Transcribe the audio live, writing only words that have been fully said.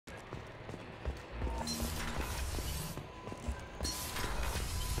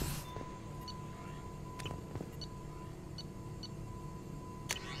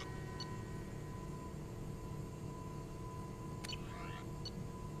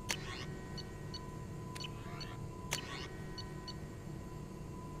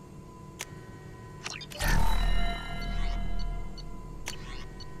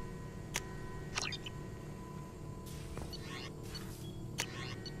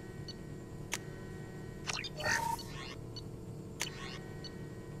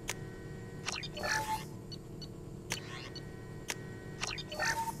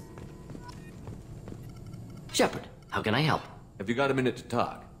can I help? Have you got a minute to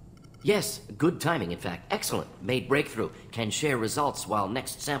talk? Yes, good timing, in fact. Excellent. Made breakthrough. Can share results while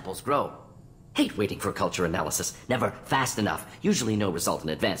next samples grow. Hate waiting for culture analysis. Never fast enough. Usually no result in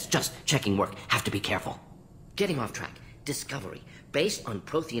advance. Just checking work. Have to be careful. Getting off track. Discovery. Based on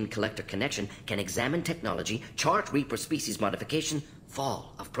Prothean collector connection, can examine technology, chart Reaper species modification,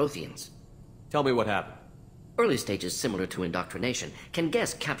 fall of Protheans. Tell me what happened. Early stages similar to indoctrination. Can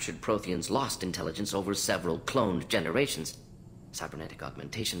guess captured Protheans lost intelligence over several cloned generations. Cybernetic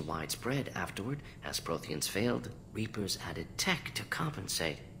augmentation widespread afterward. As Protheans failed, Reapers added tech to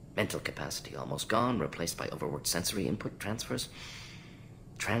compensate. Mental capacity almost gone, replaced by overworked sensory input transfers.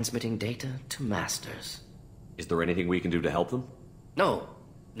 Transmitting data to masters. Is there anything we can do to help them? No.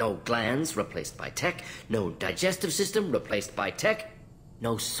 No glands replaced by tech. No digestive system replaced by tech.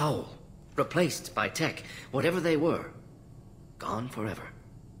 No soul replaced by tech. Whatever they were, gone forever.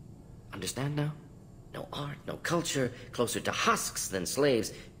 Understand now? No art, no culture, closer to husks than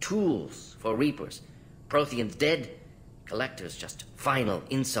slaves. Tools for Reapers. Protheans dead. Collectors just final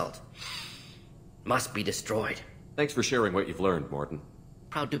insult. Must be destroyed. Thanks for sharing what you've learned, Morton.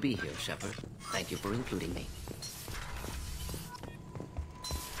 Proud to be here, Shepard. Thank you for including me.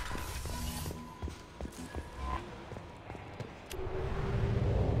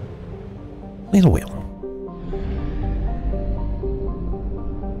 Middle wheel.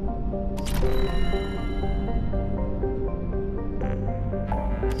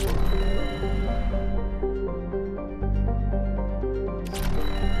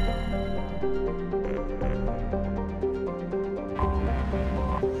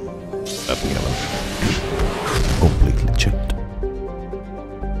 Up yellow. Completely checked.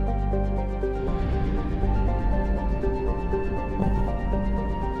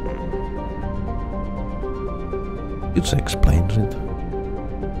 It explains it.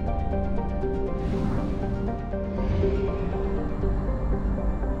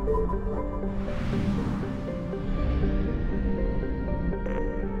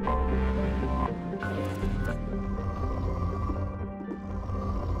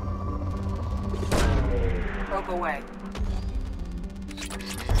 Probe away.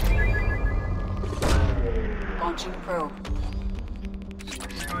 Launching probe.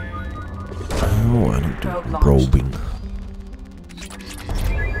 Oh, I don't do probing.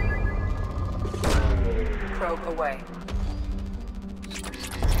 Probe away.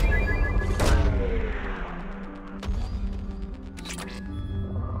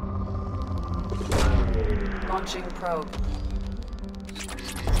 Launching probe.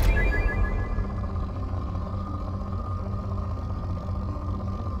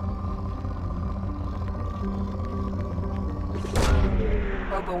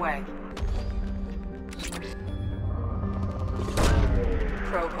 Probe away.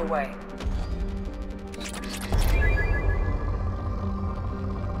 Probe away.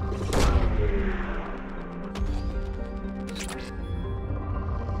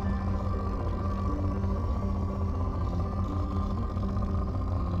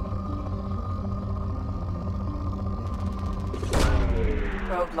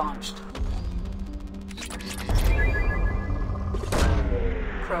 Probe launched.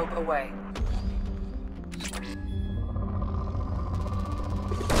 Probe away.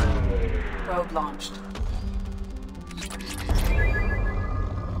 Probe launched.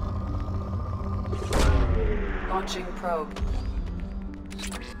 Launching probe.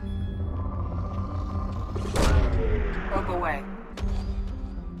 Probe away.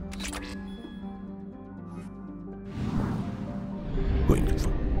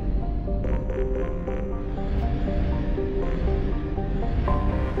 Wonderful.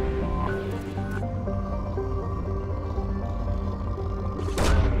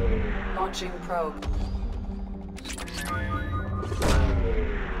 Launching probe.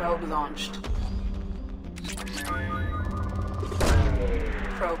 Probe launched.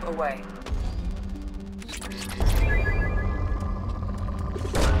 Probe away.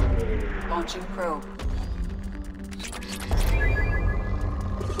 Launching probe.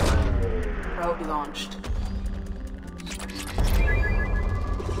 Probe launched.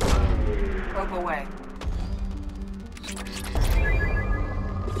 Probe away.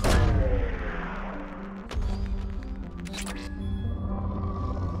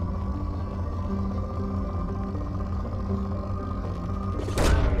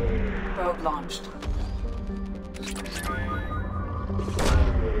 Probe launched.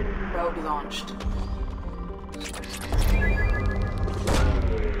 Probe launched.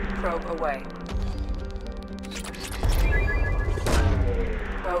 Probe away.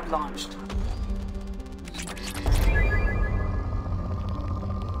 Probe launched.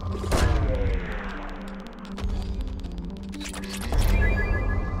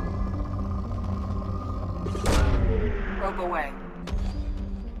 Probe away.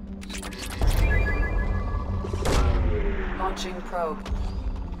 Launching probe.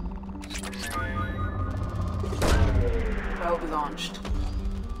 Probe launched.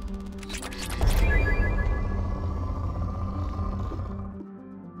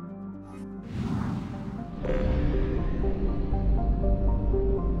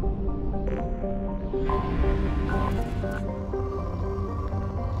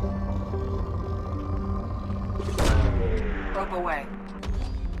 Probe away.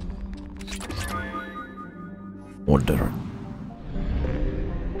 Order.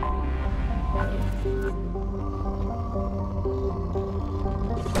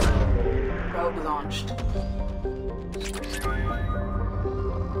 Probe launched.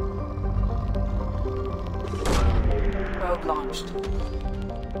 Probe launched.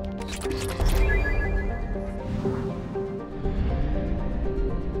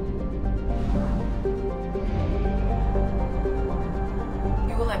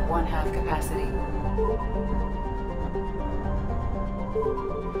 Fuel at 1/2 capacity.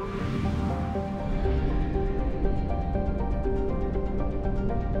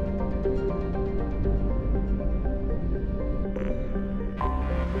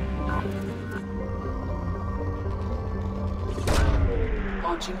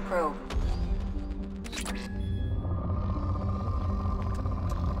 Launching probe.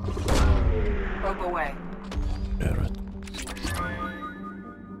 Probe away. Alright.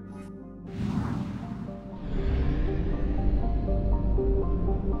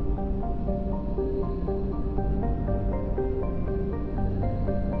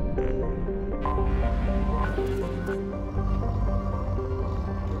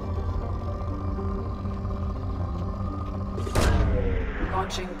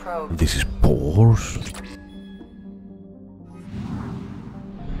 Launching probe. This is pores.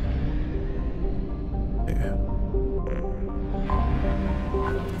 Yeah.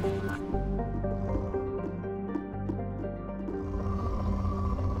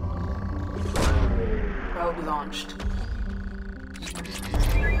 Probe launched.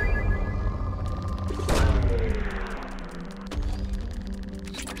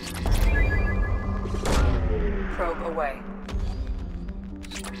 Probe away.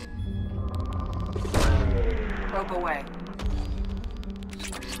 Probe away.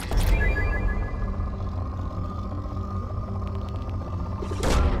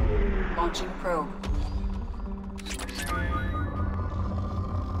 Launching probe.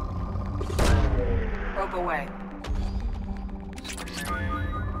 Probe away.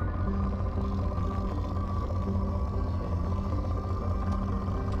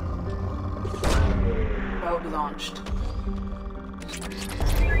 Probe launched.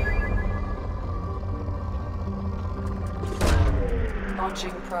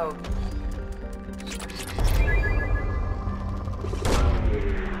 Launching probe.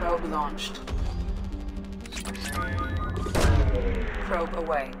 Probe launched. Probe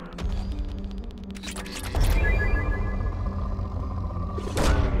away.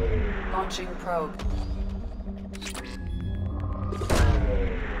 Launching probe.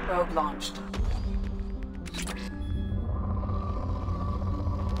 Probe launched.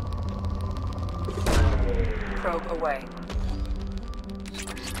 Probe away.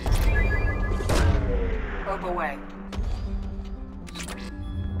 Probe away.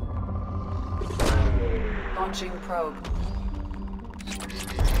 Launching probe.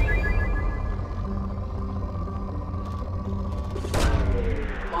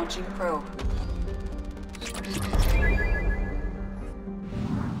 Launching probe.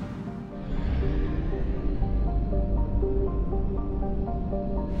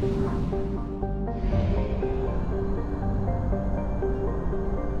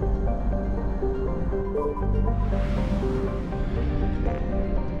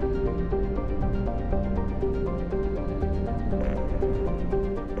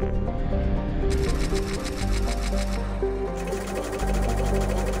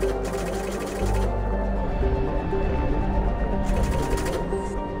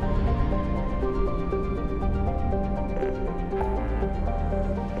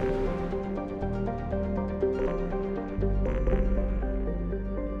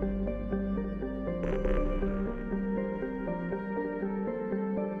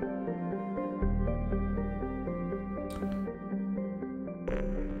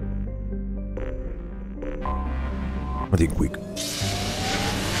 I think we...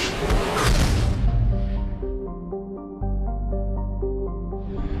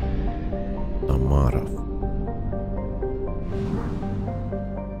 Tamara.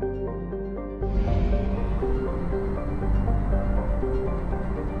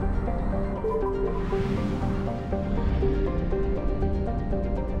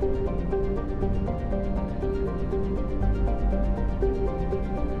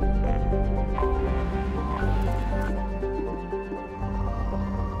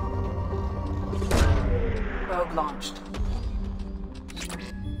 Probe launched.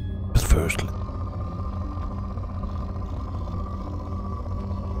 But firstly,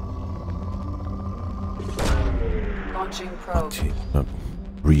 Launching probe.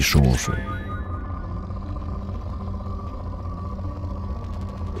 resourcing.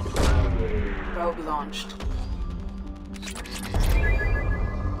 Probe launched.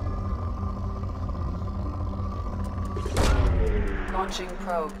 Launching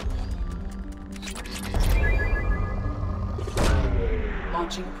probe.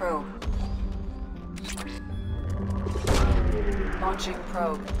 Launching probe. Launching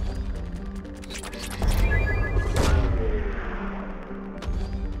probe.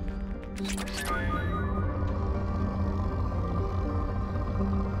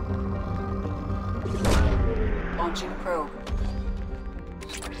 Launching probe.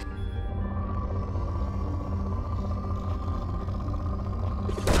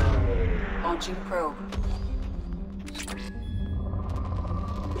 Launching probe.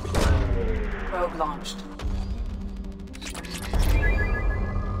 Probe launched.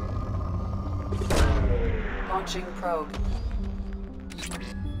 Launching probe.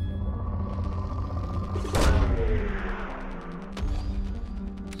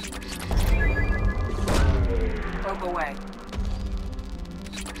 Probe away.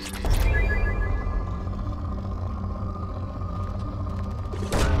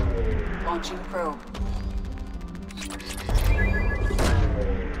 Launching probe.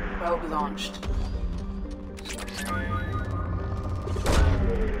 Probe launched.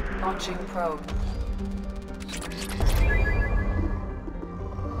 Launching probe.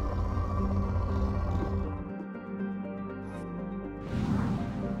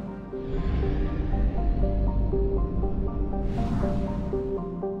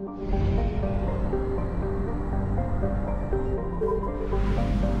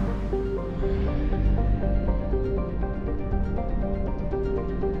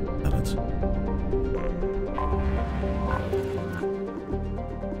 Planets.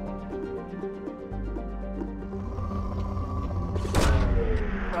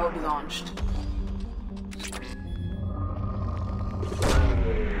 Probe launched.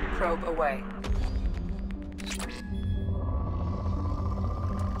 Probe away.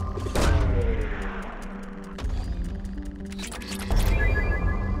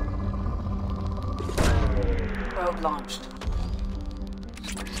 Probe launched.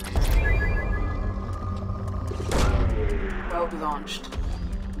 Probe launched.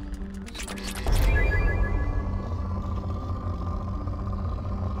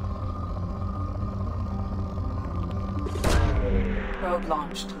 Probe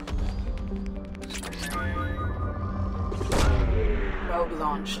launched. Probe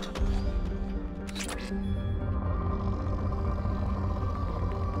launched.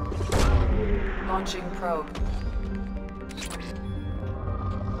 Launching probe.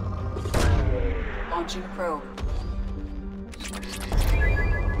 Launching probe.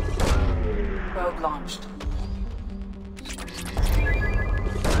 Probe launched.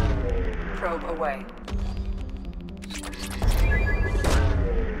 Probe away.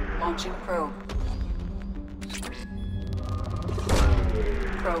 Launching probe.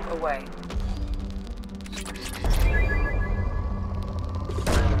 Probe away.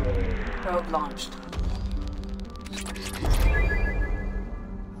 Probe launched.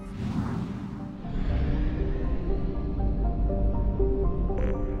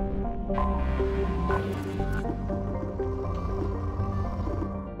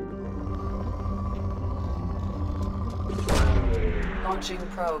 Launching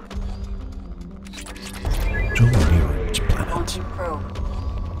probe. So near its planet. Launching probe.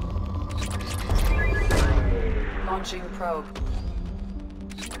 Launching probe.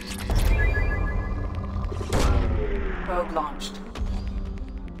 Probe launched.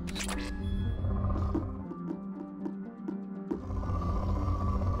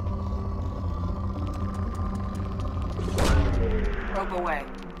 Probe away.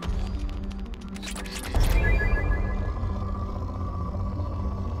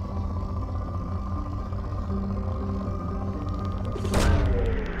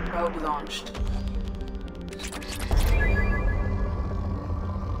 Probe launched.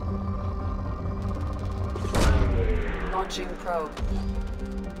 Launching probe.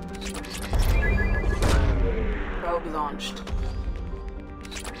 Probe launched.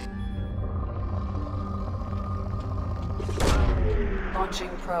 Launching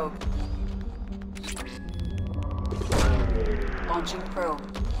probe. Launching probe.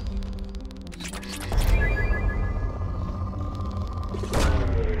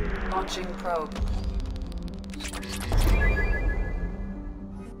 Launching probe.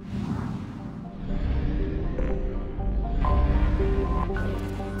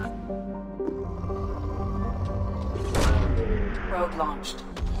 Probe launched.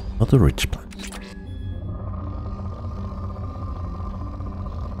 Not a rich planet.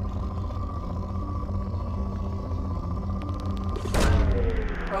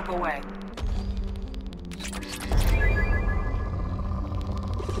 Probe away.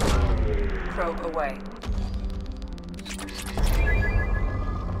 Probe away.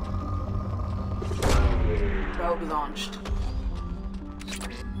 Probe launched.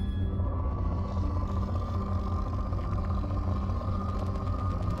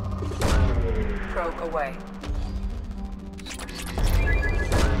 Probe away.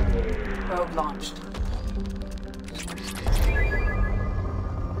 Probe launched.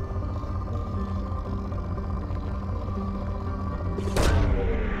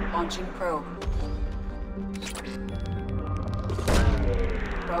 Launching probe.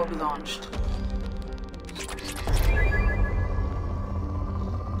 Probe launched.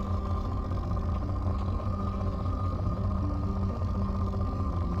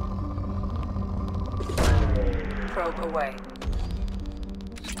 Probe away.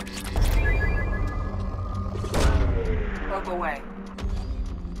 Probe away.